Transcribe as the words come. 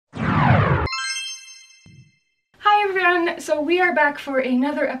everyone, so we are back for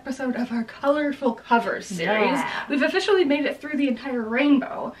another episode of our Colourful Covers series. Yeah. We've officially made it through the entire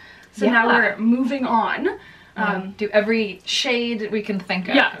rainbow, so now we're moving on. Do every shade we can think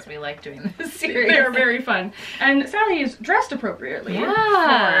of, because we like doing this series. They're very fun. And Sally is dressed appropriately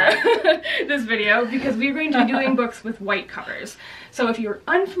for this video because we're going to be doing books with white covers. So if you're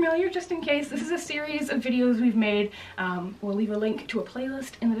unfamiliar, just in case, this is a series of videos we've made. We'll leave a link to a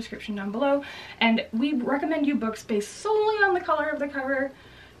playlist in the description down below. And we recommend you books based solely on the color of the cover.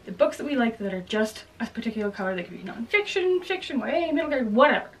 The books that we like that are just a particular color. They could be non-fiction, fiction, YA, middle grade,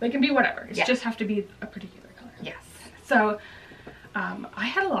 whatever. They can be whatever. It just have to be a particular color. Yes. So I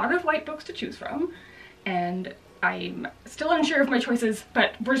had a lot of white books to choose from, and I'm still unsure of my choices,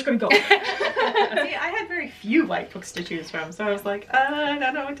 but we're just gonna go. See, I had very few white books to choose from, so I was like, I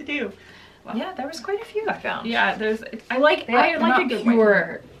don't know what to do. Well, yeah, there was quite a few I found. Yeah, I like a good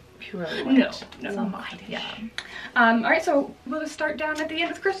purely No, white. no. Yeah. Alright, so we'll just start down at the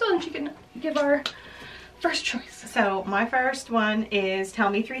end with Crystal and she can give our first choice. So my first one is Tell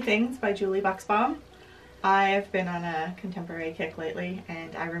Me Three Things by Julie Buxbaum. I've been on a contemporary kick lately,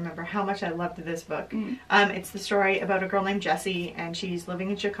 and I remember how much I loved this book. It's the story about a girl named Jessie, and she's living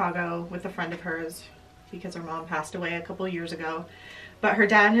in Chicago with a friend of hers because her mom passed away a couple years ago. But her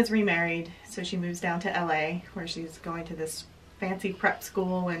dad has remarried, so she moves down to LA, where she's going to this fancy prep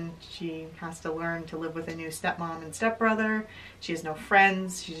school, and she has to learn to live with a new stepmom and stepbrother. She has no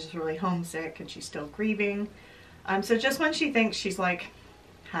friends, she's just really homesick, and she's still grieving. So just when she thinks she's like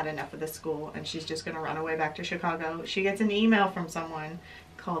had enough of this school and she's just gonna run away back to Chicago, she gets an email from someone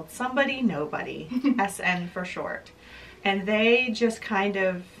called Somebody Nobody, SN for short. And they just kind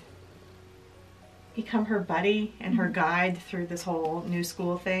of become her buddy and her guide through this whole new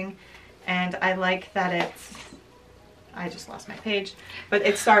school thing. And I like that it's, I just lost my page, but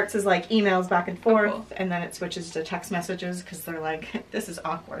it starts as like emails back and forth, and then it switches to text messages because they're like, this is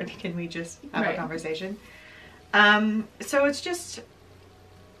awkward, can we just have a conversation? So it's just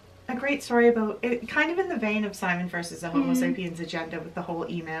a great story about it, kind of in the vein of Simon versus the Homo sapiens agenda, with the whole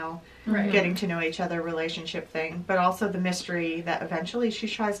email, getting to know each other relationship thing, but also the mystery that eventually she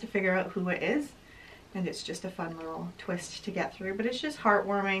tries to figure out who it is, and it's just a fun little twist to get through, but it's just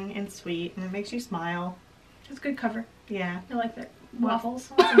heartwarming and sweet, and it makes you smile. It's a good cover. Yeah. I like that. Waffles.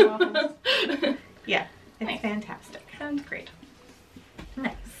 Waffles. Yeah, it's fantastic. Sounds great.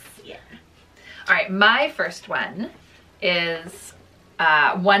 Nice. Yeah. Alright, my first one is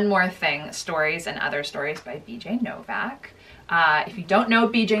One More Thing, Stories and Other Stories by BJ Novak. If you don't know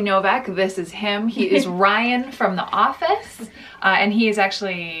BJ Novak, this is him. He is Ryan from The Office, and he is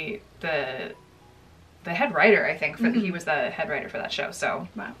actually the head writer, I think. He was the head writer for that show, so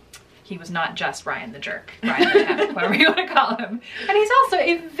he was not just Ryan the jerk, Ryan the temp, whatever you want to call him. And he's also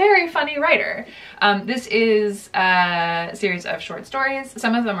a very funny writer. This is a series of short stories.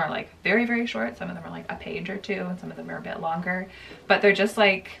 Some of them are like very, very short. Some of them are like a page or two, and some of them are a bit longer. But they're just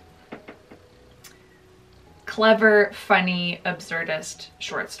like clever, funny, absurdist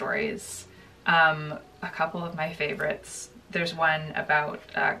short stories. A couple of my favorites. There's one about,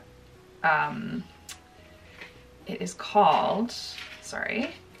 it is called,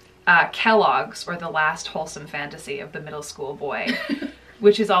 Kellogg's, or the Last Wholesome Fantasy of the Middle School Boy,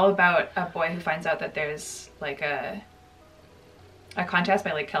 which is all about a boy who finds out that there's like a contest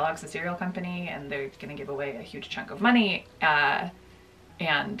by like Kellogg's, the cereal company, and they're gonna give away a huge chunk of money,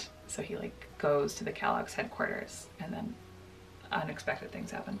 and so he like goes to the Kellogg's headquarters, and then unexpected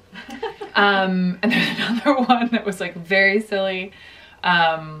things happen. And there's another one that was like very silly.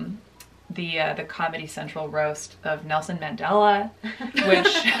 The Comedy Central roast of Nelson Mandela,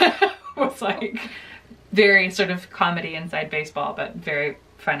 which was like very sort of comedy inside baseball, but very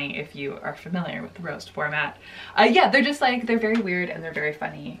funny if you are familiar with the roast format. Yeah, they're just like, they're very weird and they're very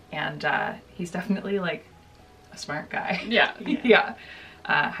funny, and he's definitely like a smart guy. Yeah.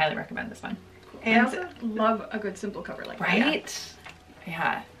 Highly recommend this one. And I also love a good simple cover like that. Right?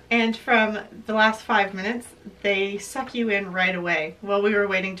 Yeah. And from the last 5 minutes, they suck you in right away. While we were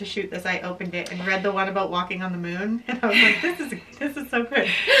waiting to shoot this, I opened it and read the one about walking on the moon, and I was like, this is so good.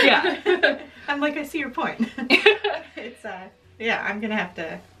 Yeah. I'm like, I see your point. It's yeah, I'm gonna have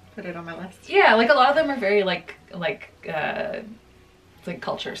to put it on my list. Yeah, like a lot of them are very like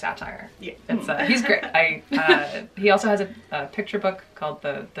culture satire. Yeah. It's he's great. He also has a picture book called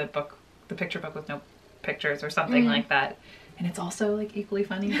the picture book with no pictures or something like that. And it's also like equally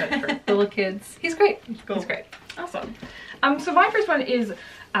funny, but for little kids. He's great. Cool. He's great. Awesome. So my first one is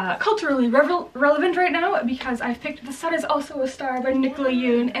culturally relevant right now because I've picked The Sun Is Also a Star by Nicola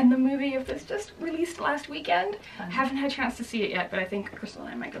Yoon, and the movie of this just released last weekend. Haven't had a chance to see it yet, but I think Crystal and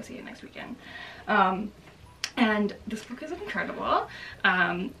I might go see it next weekend. And this book is incredible.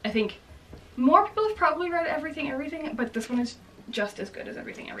 I think more people have probably read Everything, but this one is just as good as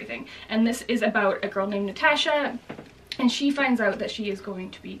Everything. And this is about a girl named Natasha, and she finds out that she is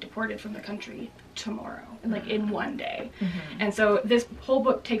going to be deported from the country tomorrow, like in one day. And so this whole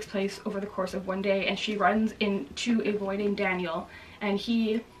book takes place over the course of one day, and she runs into a boy named Daniel, and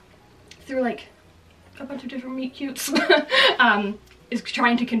he, through like a bunch of different meet cutes, is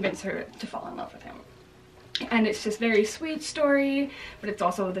trying to convince her to fall in love with him. And it's this very sweet story, but it's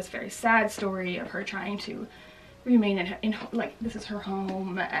also this very sad story of her trying to remain in like, this is her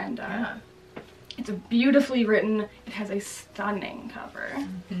home, and it's beautifully written. It has a stunning cover.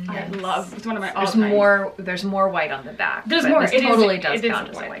 I love, it's one of my all-time. There's more white on the back. There's more. It totally does count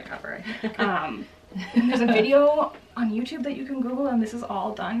as a white cover. And there's a video on YouTube that you can Google, and this is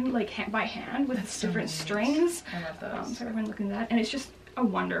all done like by hand with different strings. I love those. So everyone look at that, and it's just a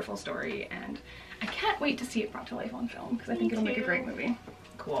wonderful story, and I can't wait to see it brought to life on film, because I think it'll make a great movie.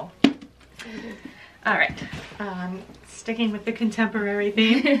 Cool. All right. Sticking with the contemporary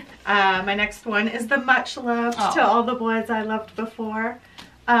theme, my next one is the much loved To All the Boys I Loved Before.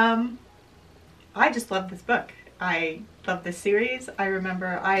 I just love this book. I love this series. I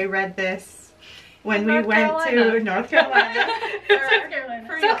remember I read this when we went to North Carolina.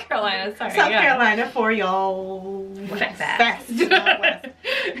 South Carolina, sorry. South Carolina for y'all Fest.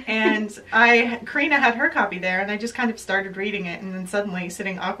 And Karina had her copy there, and I just kind of started reading it, and then suddenly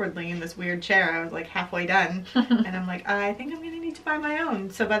sitting awkwardly in this weird chair, I was like halfway done, and I'm like, I think I'm gonna need to buy my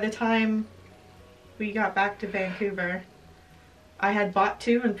own. So by the time we got back to Vancouver, I had bought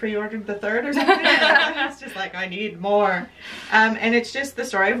 2 and pre-ordered the 3rd or something. I was just like, I need more. And it's just the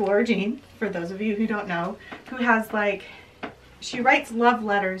story of Laura Jean, for those of you who don't know, who has like, she writes love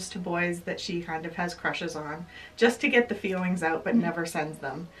letters to boys that she kind of has crushes on, just to get the feelings out, but never sends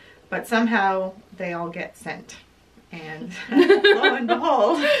them. But somehow they all get sent. And lo and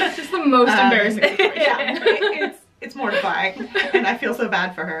behold. That's just the most embarrassing situation. Yeah, it's mortifying, and I feel so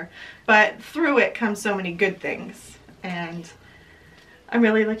bad for her. But through it comes so many good things. And I'm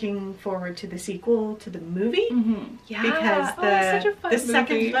really looking forward to the sequel to the movie. Yeah, because the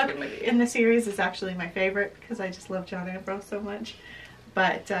second book movie in the series is actually my favorite, because I just love John Ambrose so much.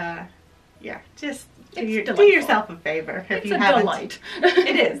 But yeah, just do yourself a favor if you haven't. Delight.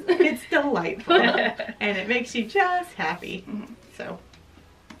 It is. It's delightful, and it makes you just happy. So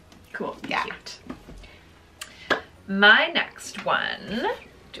cool. Yeah. Cute. My next one,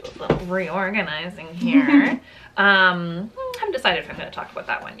 do a little reorganizing here. I haven't decided if I'm going to talk about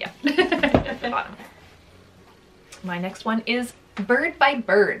that one yet. At the bottom. My next one is Bird by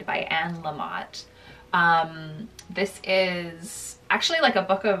Bird by Anne Lamott. This is actually like a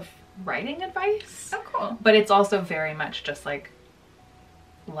book of writing advice. Oh, cool. But it's also very much just like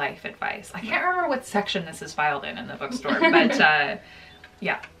life advice. I can't remember what section this is filed in the bookstore, but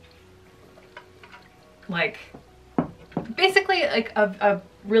yeah. Like, basically like a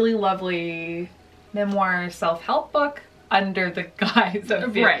really lovely memoir self-help book under the guise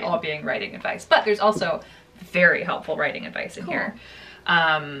of it all being writing advice. But there's also very helpful writing advice in here.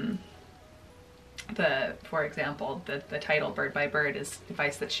 For example, the title Bird by Bird is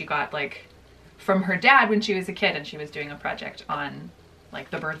advice that she got like from her dad when she was a kid, and she was doing a project on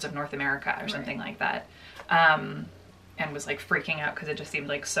like the birds of North America or something like that. And was like freaking out because it just seemed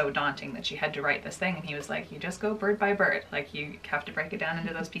like so daunting that she had to write this thing, and he was like, you just go bird by bird, like you have to break it down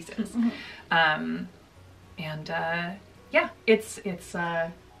into those pieces. Yeah, it's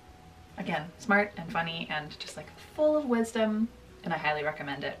again smart and funny and just like full of wisdom, and I highly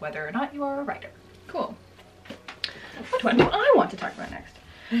recommend it whether or not you are a writer. Cool. What one do I want to talk about next?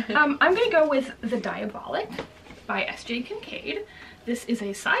 I'm gonna go with The Diabolic by S.J. Kincaid. This is a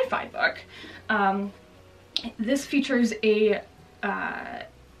sci-fi book. This features a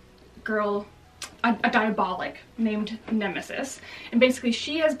girl, a Diabolic named Nemesis, and basically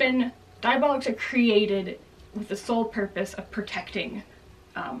Diabolics are created with the sole purpose of protecting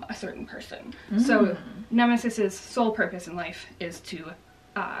a certain person. So Nemesis's sole purpose in life is to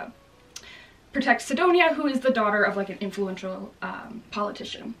protect Sidonia, who is the daughter of like an influential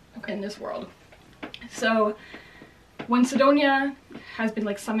politician in this world. So when Sidonia has been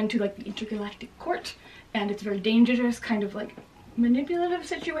like summoned to like the intergalactic court, and it's a very dangerous kind of like manipulative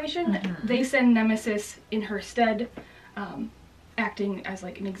situation, they send Nemesis in her stead, acting as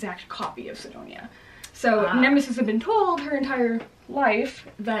like an exact copy of Sidonia. So Nemesis had been told her entire life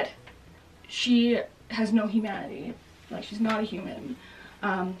that she has no humanity, like she's not a human.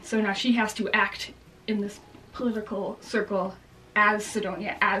 So now she has to act in this political circle as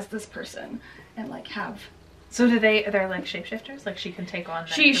Sidonia, as this person, and like have So they're like shapeshifters? Like she can take on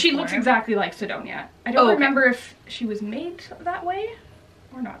that She looks exactly like Sidonia. I don't remember if she was made that way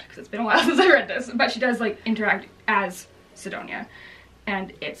or not, because it's been a while since I read this, but she does like interact as Sidonia.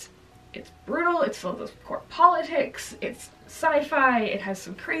 And it's brutal, it's filled with court politics, it's sci-fi, it has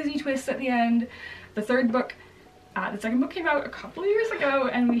some crazy twists at the end. The third book, the second book came out a couple of years ago,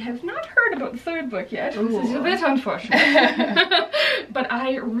 and we have not heard about the third book yet. Ooh. This is a bit unfortunate. But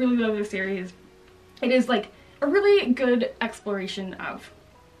I really love this series. It is like a really good exploration of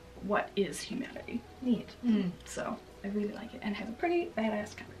what is humanity. Neat. So I really like it, and has a pretty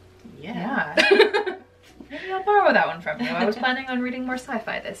badass cover. Yeah. Maybe I'll borrow that one from you. I was planning on reading more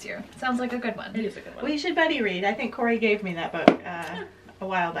sci-fi this year. Sounds like a good one. It is a good one. We should buddy read. I think Corey gave me that book a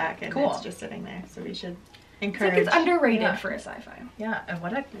while back, and it's just sitting there, so we should encourage. I think it's underrated for a sci-fi. Yeah, and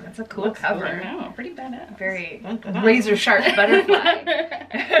that's a cool cover. I know, pretty badass. Very razor sharp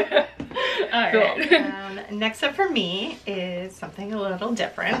butterfly. Cool. Next up for me is something a little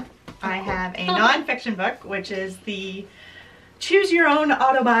different. I have a non-fiction book, which is the Choose Your Own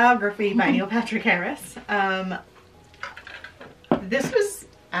Autobiography by Neil Patrick Harris. This was,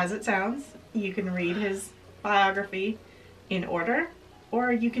 as it sounds, you can read his biography in order,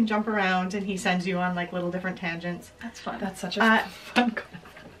 or you can jump around and he sends you on like little different tangents. That's fun. That's such a fun concept.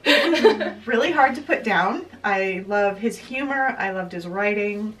 It was really hard to put down. I love his humor, I loved his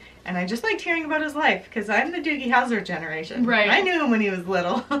writing, and I just liked hearing about his life, because I'm the Doogie Howser generation. Right. I knew him when he was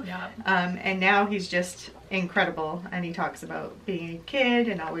little. Yeah. And now he's just incredible, and he talks about being a kid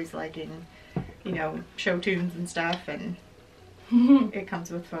and always liking, you know, show tunes and stuff, and it comes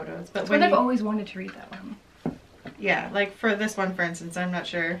with photos. But I've always wanted to read that one. Yeah, like for this one, for instance, I'm not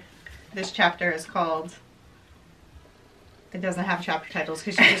sure. This chapter is called... It doesn't have chapter titles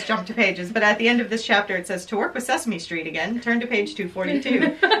because you just jump to pages, but at the end of this chapter it says, "To work with Sesame Street again, turn to page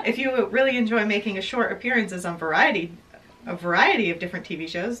 242. If you really enjoy making a short appearances on a variety of different TV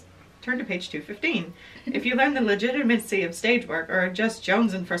shows, turn to page 215. If you learn the legitimacy of stage work or are just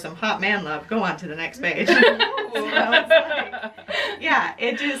jonesing for some hot man love, go on to the next page." So it's like, yeah,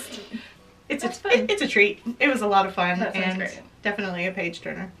 it's a treat. It was a lot of fun, and great. Definitely a page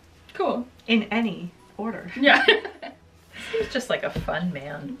turner. Cool. In any order. Yeah. He's just like a fun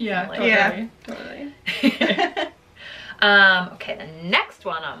man. Yeah, like, totally. Okay, the next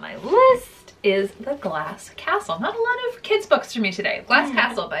one on my list is The Glass Castle. Not a lot of kids' books for me today. Glass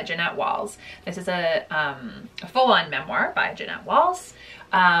Castle by Jeannette Walls. This is a full-on memoir by Jeannette Walls,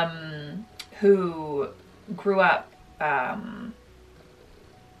 who grew up in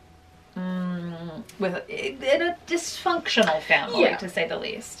a dysfunctional family, to say the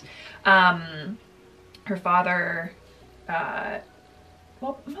least. Her father...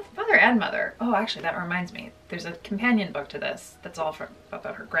 well, father and mother. Oh, actually, that reminds me. There's a companion book to this that's all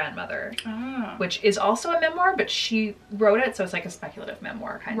about her grandmother, which is also a memoir, but she wrote it, so it's like a speculative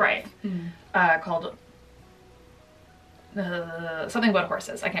memoir kind of. Called something about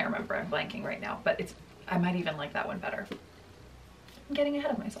horses. I can't remember. I'm blanking right now, but I might even like that one better. I'm getting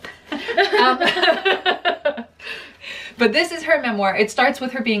ahead of myself. But this is her memoir. It starts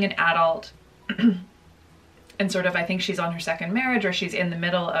with her being an adult. And sort of, I think she's on her second marriage, or she's in the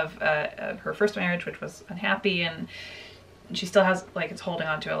middle of her first marriage, which was unhappy, and she still has, like, it's holding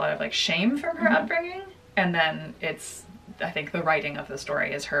on to a lot of, like, shame from her upbringing. And then I think the writing of the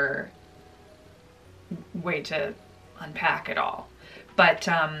story is her way to unpack it all. But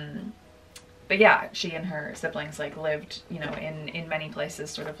yeah, she and her siblings, like, lived, you know, in many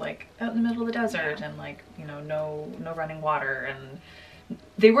places, sort of, like, out in the middle of the desert, and, like, you know, no running water, and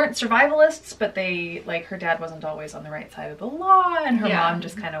they weren't survivalists, but they, like, her dad wasn't always on the right side of the law, and her mom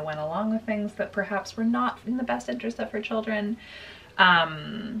just kind of went along with things that perhaps were not in the best interest of her children.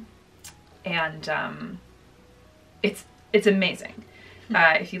 It's amazing.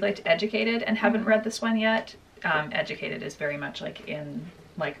 If you liked Educated and haven't read this one yet, Educated is very much like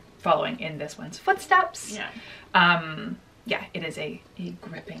following in this one's footsteps. Yeah, it is a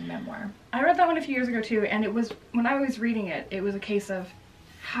gripping memoir. I read that one a few years ago too, and it was, when I was reading it, it was a case of,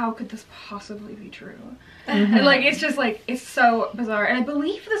 how could this possibly be true? And like, it's just like, it's so bizarre. And I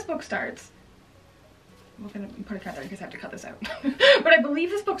believe this book starts, I'm gonna put a cut there because I have to cut this out. But I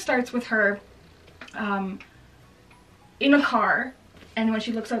believe this book starts with her in a car, and when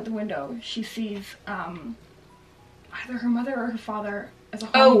she looks out the window, she sees either her mother or her father as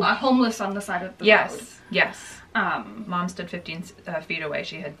a homeless on the side of the road. Yes. Mom stood 15 feet away.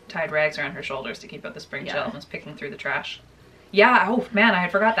 She had tied rags around her shoulders to keep out the spring chill and was picking through the trash. Yeah, oh man, I had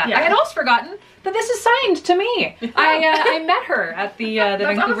forgot that. I had also forgotten that this is signed to me. I met her at the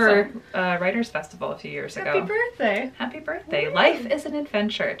Vancouver Writers Festival a few years ago. Happy birthday. Happy birthday. Life is an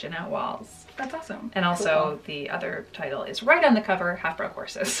adventure, Jeannette Walls. That's awesome. And also the other title is right on the cover, Half Broke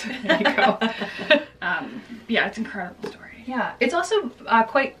Horses. There you go. Yeah, it's an incredible story. Yeah, it's also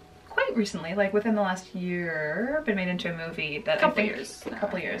quite recently, like within the last year, been made into a movie that A couple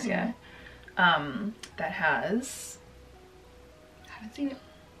years, yeah. That has, I haven't seen it.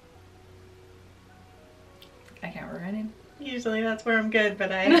 I can't remember her name. Usually that's where I'm good,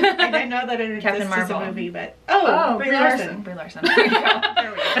 but I know that it Captain exists as a Marvel. movie, but Brie Larson. Brie Larson. There you go.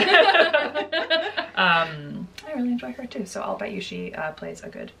 There we go. I really enjoy her too, so I'll bet you she plays a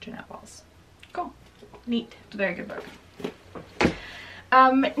good Jeannette Walls. Cool. Neat. It's a very good book.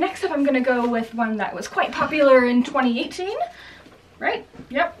 Next up I'm gonna go with one that was quite popular in 2018. Right?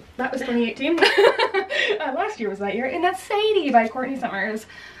 Yep, that was 2018. Last year was that year, and that's Sadie by Courtney Summers.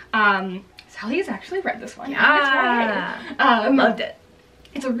 Sally's actually read this one. Yeah. I loved it.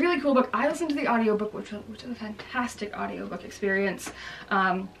 It's a really cool book. I listened to the audiobook, which is a fantastic audiobook experience.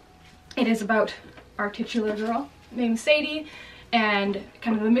 It is about our titular girl named Sadie and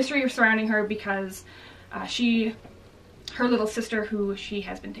kind of the mystery surrounding her because her little sister, who she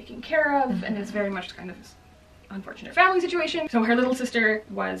has been taking care of and is very much kind of this unfortunate family situation. So her little sister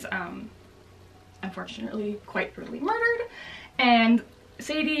was unfortunately quite brutally murdered, and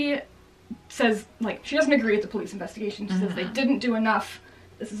Sadie says, like, she doesn't agree with the police investigation. She says they didn't do enough.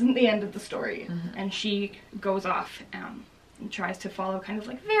 This isn't the end of the story. And she goes off and tries to follow kind of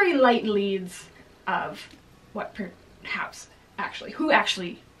like very light leads of what perhaps who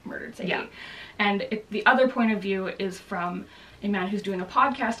actually murdered Sadie. Yeah. And the other point of view is from a man who's doing a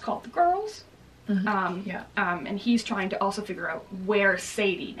podcast called The Girls. And he's trying to also figure out where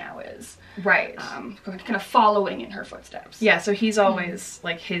Sadie now is. Right. Kind of following in her footsteps. Yeah, so he's always,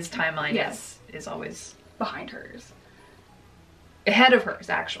 like, his timeline is always Behind hers. ahead of hers,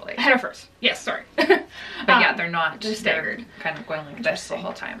 actually. Ahead of hers. Yes, sorry. But yeah, they're not. They're staggered. Kind of going like this the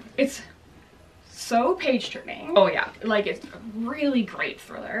whole time. It's so page-turning. Oh, yeah. Like, it's a really great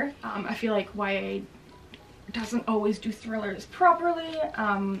thriller. I feel like YA doesn't always do thrillers properly,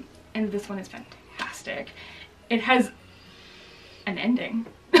 and this one is fantastic. It has an ending.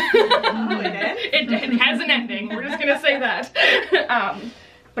 It has an ending. We're just gonna say that.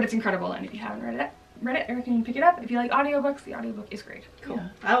 But it's incredible, and if you haven't read it, or you can pick it up. If you like audiobooks, the audiobook is great. Cool. Yeah.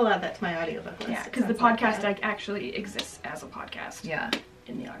 I will add that to my audiobook list. Yeah, because the podcast like actually exists as a podcast. Yeah.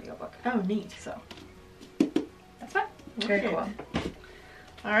 In the audiobook. Oh, neat. So that's fun. Very cool.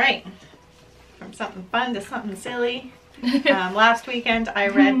 All right. From something fun to something silly. Last weekend I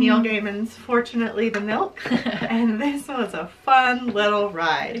read Neil Gaiman's Fortunately the Milk, and this was a fun little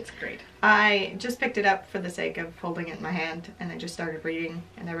ride. It's great. I just picked it up for the sake of holding it in my hand, and I just started reading,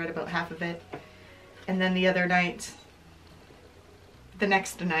 and I read about half of it. And then the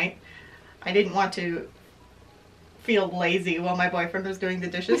next night, I didn't want to feel lazy while my boyfriend was doing the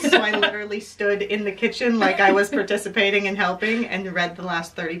dishes, so I literally stood in the kitchen like I was participating and helping and read the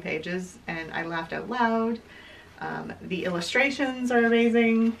last 30 pages, and I laughed out loud. The illustrations are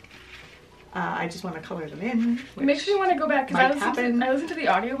amazing. I just want to color them in. It makes me want to go back because I listened to the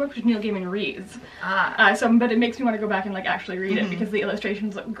audiobook which Neil Gaiman reads. But it makes me want to go back and like actually read it because the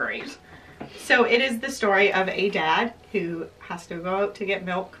illustrations look great. So it is the story of a dad who has to go out to get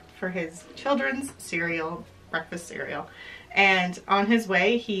milk for his children's cereal, breakfast cereal. And on his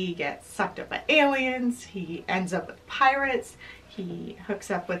way, he gets sucked up by aliens. He ends up with pirates. He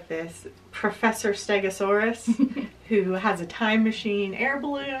hooks up with this Professor Stegosaurus who has a time machine air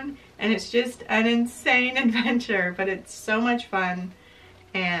balloon, and it's just an insane adventure, but it's so much fun,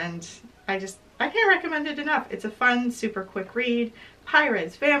 and I can't recommend it enough. It's a fun, super quick read.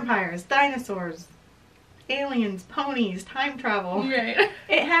 Pirates, vampires, dinosaurs, aliens, ponies, time travel. Right.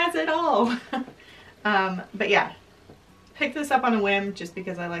 It has it all. But yeah, picked this up on a whim just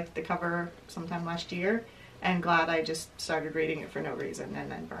because I liked the cover sometime last year. And glad I just started reading it for no reason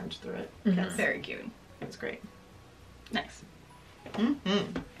and then burned through it. That's very cute. It was great. Nice.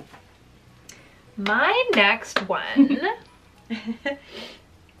 My next one.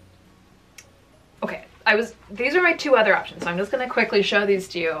 Okay, these are my two other options, so I'm just gonna quickly show these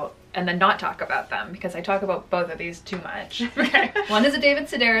to you and then not talk about them because I talk about both of these too much. Okay. One is a David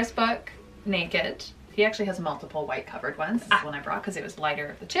Sedaris book, Naked. He actually has multiple white covered ones. This is one I brought because it was lighter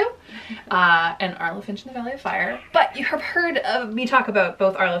of the two. And Arlo Finch in the Valley of Fire. But you have heard of me talk about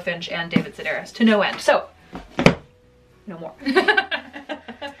both Arlo Finch and David Sedaris to no end. So, no more.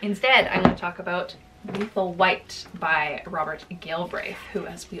 Instead, I'm going to talk about Lethal White by Robert Galbraith, who,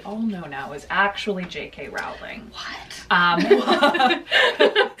 as we all know now, is actually J.K. Rowling. What?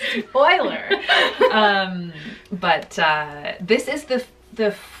 Spoiler. But this is the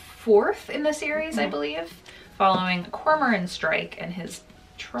fourth in the series, I believe, following Cormoran's strike and his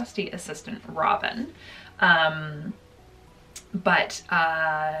trusty assistant Robin. But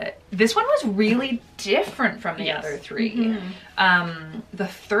this one was really different from the other three. The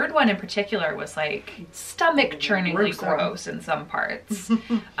third one in particular was like stomach-churningly gross in some parts.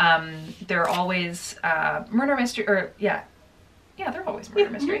 They're always murder mystery, or yeah, they're always murder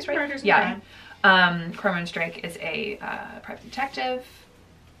mysteries, right? Murders Cormoran Strike is a private detective,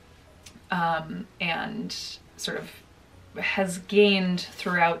 and sort of has gained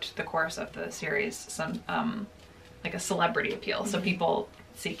throughout the course of the series some like a celebrity appeal. So people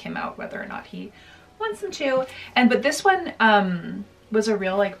seek him out whether or not he wants them to. But this one was a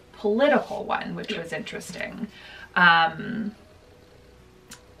real like political one, which was interesting. Yeah,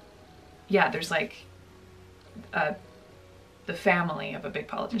 there's like the family of a big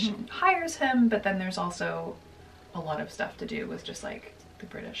politician hires him, but then there's also a lot of stuff to do with just like the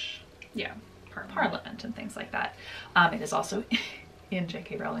British Parliament and things like that. It is also in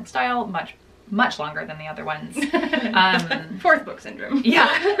J.K. Rowling style, much longer than the other ones. Fourth book syndrome.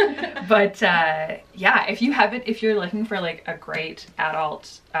 Yeah. But yeah, if you're looking for like a great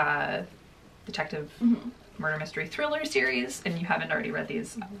adult detective murder mystery thriller series and you haven't already read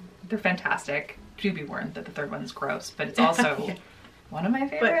these, they're fantastic. Do be warned that the third one's gross, but it's also one of my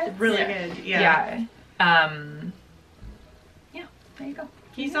favorites. But really good. Yeah. Yeah, there you go.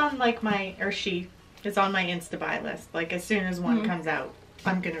 He's on like she is on my Insta buy list. Like as soon as one comes out,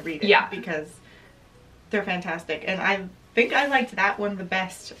 I'm gonna read it because they're fantastic. And I think I liked that one the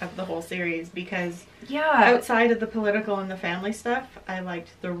best of the whole series because outside of the political and the family stuff, I liked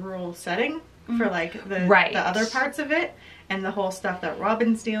the rural setting for like the other parts of it and the whole stuff that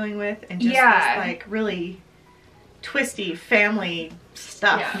Robin's dealing with and just this like really twisty family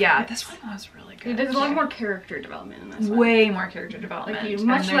stuff. Yeah, this one was really good. There's a lot more character development in this one. Way more character development. Like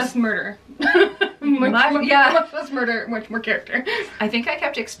much less murder. Much less murder, much more character. I think I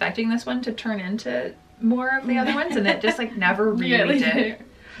kept expecting this one to turn into more of the other ones and it just like never really did.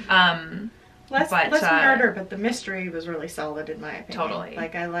 Less murder, but the mystery was really solid in my opinion. Totally.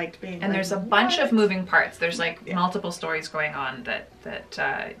 Like I liked being and like, there's a bunch of moving parts. There's like multiple stories going on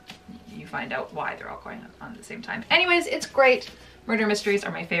that you find out why they're all going on at the same time. Anyways, it's great. Murder mysteries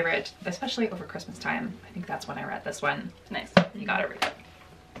are my favorite, especially over Christmas time. I think that's when I read this one. Nice. You gotta read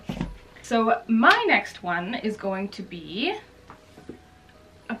it. So my next one is going to be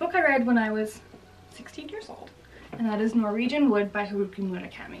a book I read when I was 16 years old, and that is Norwegian Wood by Haruki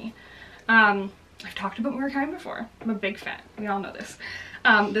Murakami. I've talked about Murakami before. I'm a big fan. We all know this.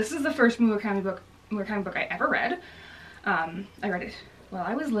 This is the first Murakami book I ever read. I read it while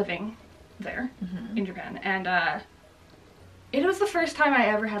I was living there in Japan, and it was the first time I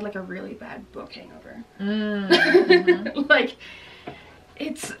ever had like a really bad book hangover. Like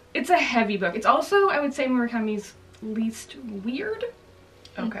it's a heavy book. It's also, I would say, Murakami's least weird.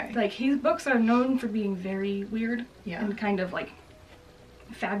 Okay. Like his books are known for being very weird and kind of like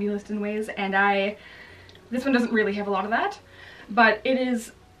fabulous in ways, and this one doesn't really have a lot of that, but it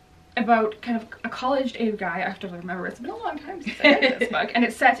is about kind of a college-age guy. I have to remember, it's been a long time since I read this book, and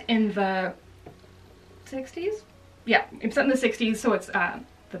it's set in the 60s? Yeah, it's set in the 60s, so it's,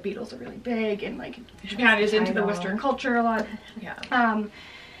 the Beatles are really big, and like, Japan is into the Western culture a lot. Yeah.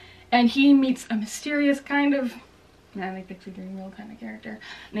 And he meets a mysterious kind of manic pixie dream world kind of character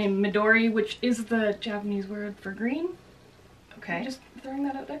named Midori, which is the Japanese word for green. Okay. Just throwing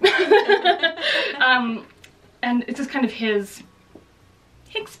that out there. And it's just kind of his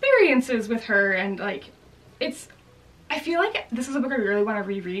experiences with her, and like, I feel like this is a book I really want to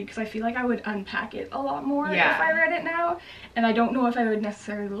reread because I feel like I would unpack it a lot more if I read it now, and I don't know if I would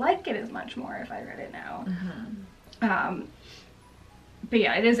necessarily like it as much more if I read it now. But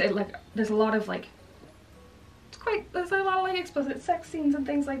yeah, like, there's a lot of like, there's a lot of like explicit sex scenes and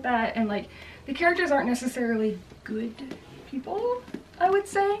things like that, and like, the characters aren't necessarily good people, I would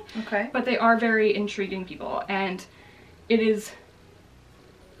say. Okay. But they are very intriguing people, and it is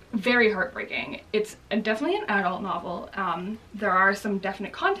very heartbreaking. It's definitely an adult novel. There are some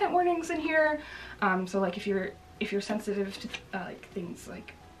definite content warnings in here. So like if you're sensitive to like things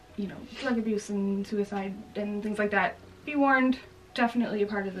like, you know, drug abuse and suicide and things like that, be warned. Definitely a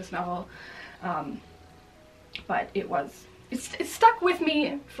part of this novel. But it's stuck with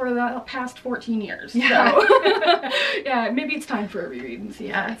me for the past 14 years. Yeah. So yeah, maybe it's time for a reread and see.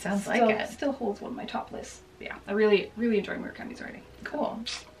 Yeah, it sounds like it. Still holds one of my top lists. But yeah, I really enjoy Murakami's writing. Cool.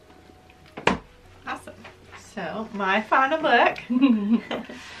 Awesome. So my final book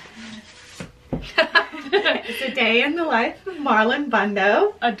is A Day in the Life of Marlon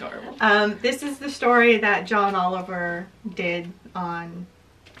Bundo. Adorable. This is the story that John Oliver did on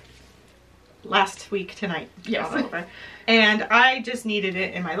last week tonight. Yes. And I just needed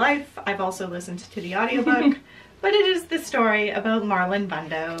it in my life. I've also listened to the audiobook. But it is the story about Marlon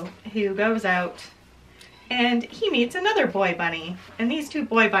Bundo, who goes out and he meets another boy bunny. And these two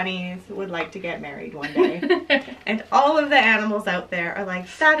boy bunnies would like to get married one day. And all of the animals out there are like,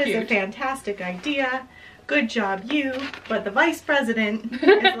 that is a fantastic idea. Good job, you. But the vice president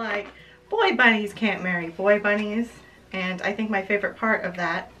is like, boy bunnies can't marry boy bunnies. And I think my favorite part of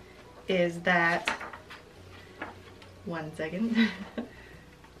that is that, one second.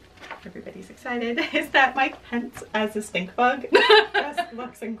 Everybody's excited, is that Mike Pence as a stink bug just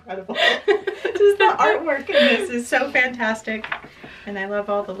looks incredible. Just the artwork in this is so fantastic. And I love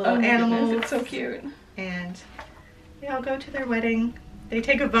all the little animals. Goodness, it's so cute. And they all go to their wedding. They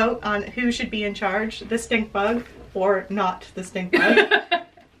take a vote on who should be in charge, the stink bug or not the stink bug.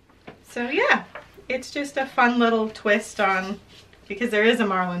 So yeah, it's just a fun little twist on, because there is a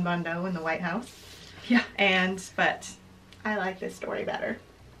Marlon Bundo in the White House. Yeah. But I like this story better.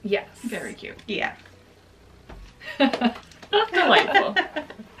 Yes. Very cute. Yeah. Delightful.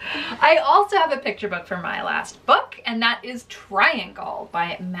 I also have a picture book for my last book, and that is Triangle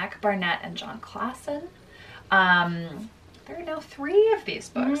by Mac Barnett and John Klassen. There are now 3 of these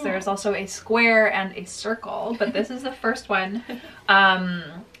books. There's also a square and a circle, but this is the first one.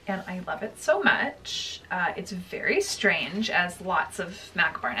 And I love it so much. It's very strange, as lots of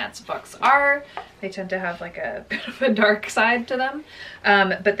Mac Barnett's books are. They tend to have like a bit of a dark side to them.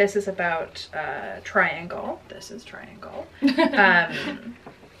 But this is about Triangle. This is Triangle.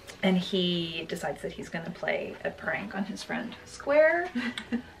 And he decides that he's going to play a prank on his friend Square.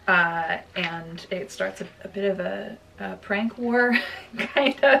 And it starts a bit of a prank war,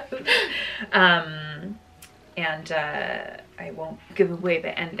 kind of. I won't give away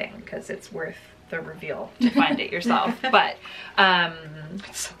the ending because it's worth the reveal to find it yourself. But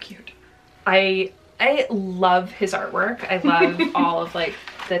It's so cute. I love his artwork. I love all of like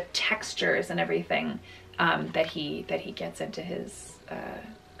the textures and everything that he gets into his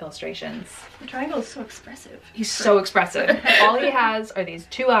illustrations. The triangle is so expressive. He's so expressive. All he has are these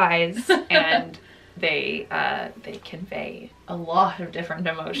 2 eyes, and they convey a lot of different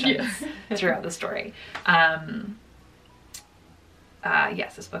emotions throughout the story.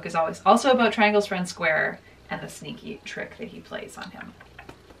 Yes, this book is always also about Triangle's friend Square and the sneaky trick that he plays on him.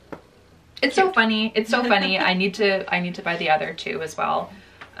 It's so funny. It's so funny. I need to buy the other 2 as well.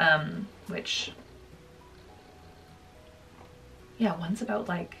 Which, yeah, one's about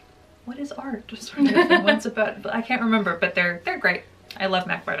like, what is art? Sort of, and one's about, I can't remember, but they're great. I love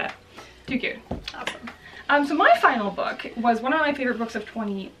Mac Barnett. Too cute. Awesome. So my final book was one of my favorite books of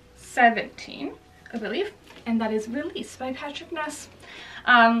 2017, I believe, and that is Release by Patrick Ness.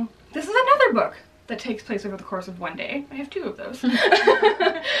 This is another book that takes place over the course of one day. I have 2 of those.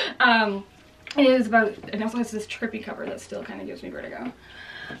 It is about, it also has this trippy cover that still kind of gives me vertigo.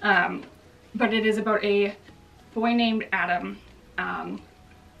 But it is about a boy named Adam, a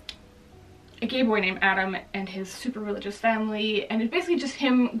gay boy named Adam and his super religious family, and it's basically just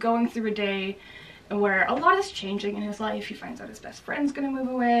him going through a day where a lot is changing in his life. He finds out his best friend's gonna move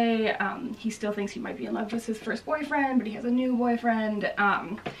away. He still thinks he might be in love with his first boyfriend, but he has a new boyfriend.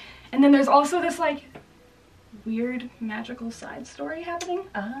 And then there's also this like weird magical side story happening.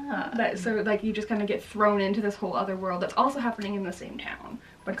 So like you just kind of get thrown into this whole other world that's also happening in the same town,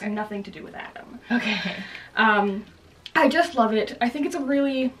 but it's nothing to do with Adam. Okay. I just love it. I think it's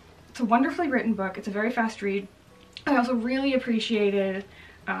a wonderfully written book. It's a very fast read. I also really appreciated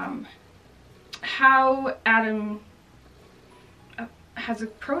how Adam has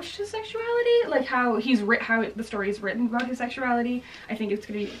approached his sexuality, like how the story is written about his sexuality. I think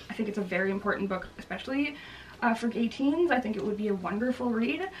it's a very important book, especially for gay teens. I think it would be a wonderful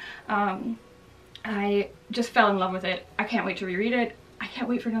read. I just fell in love with it. I can't wait to reread it. I can't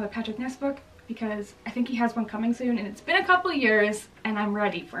wait for another Patrick Ness book because I think he has one coming soon, and it's been a couple of years and I'm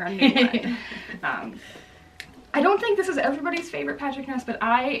ready for a new one. I don't think this is everybody's favorite Patrick Ness, but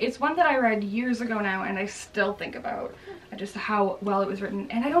it's one that I read years ago now and I still think about just how well it was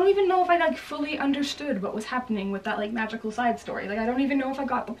written. And I don't even know if I like fully understood what was happening with that like magical side story. Like I don't even know if I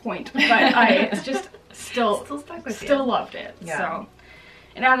got the point, but I just still stuck with still loved it. Yeah. So,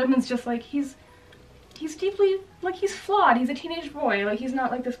 and Adam is just like, he's deeply, like he's flawed. He's a teenage boy. Like he's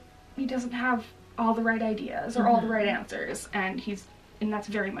not like this, he doesn't have all the right ideas or all the right answers, and that's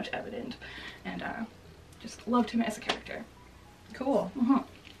very much evident. And just loved him as a character. Cool. And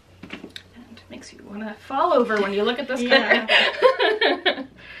it makes you want to fall over when you look at this cover.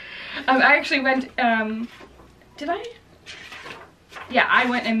 I actually went, did I? Yeah, I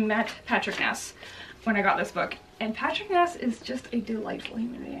went and met Patrick Ness when I got this book. And Patrick Ness is just a delightful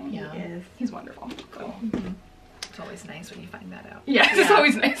human being. Yeah. He is. He's wonderful. Cool. It's always nice when you find that out. Yes, it's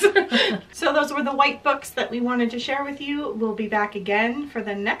always nice. So those were the white books that we wanted to share with you. We'll be back again for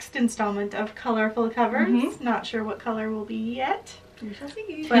the next installment of Colourful Covers. Not sure what color will be yet. We shall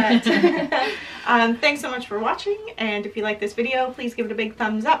see. But thanks so much for watching, and if you like this video, please give it a big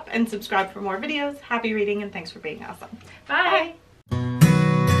thumbs up and subscribe for more videos. Happy reading, and thanks for being awesome. Bye. Bye.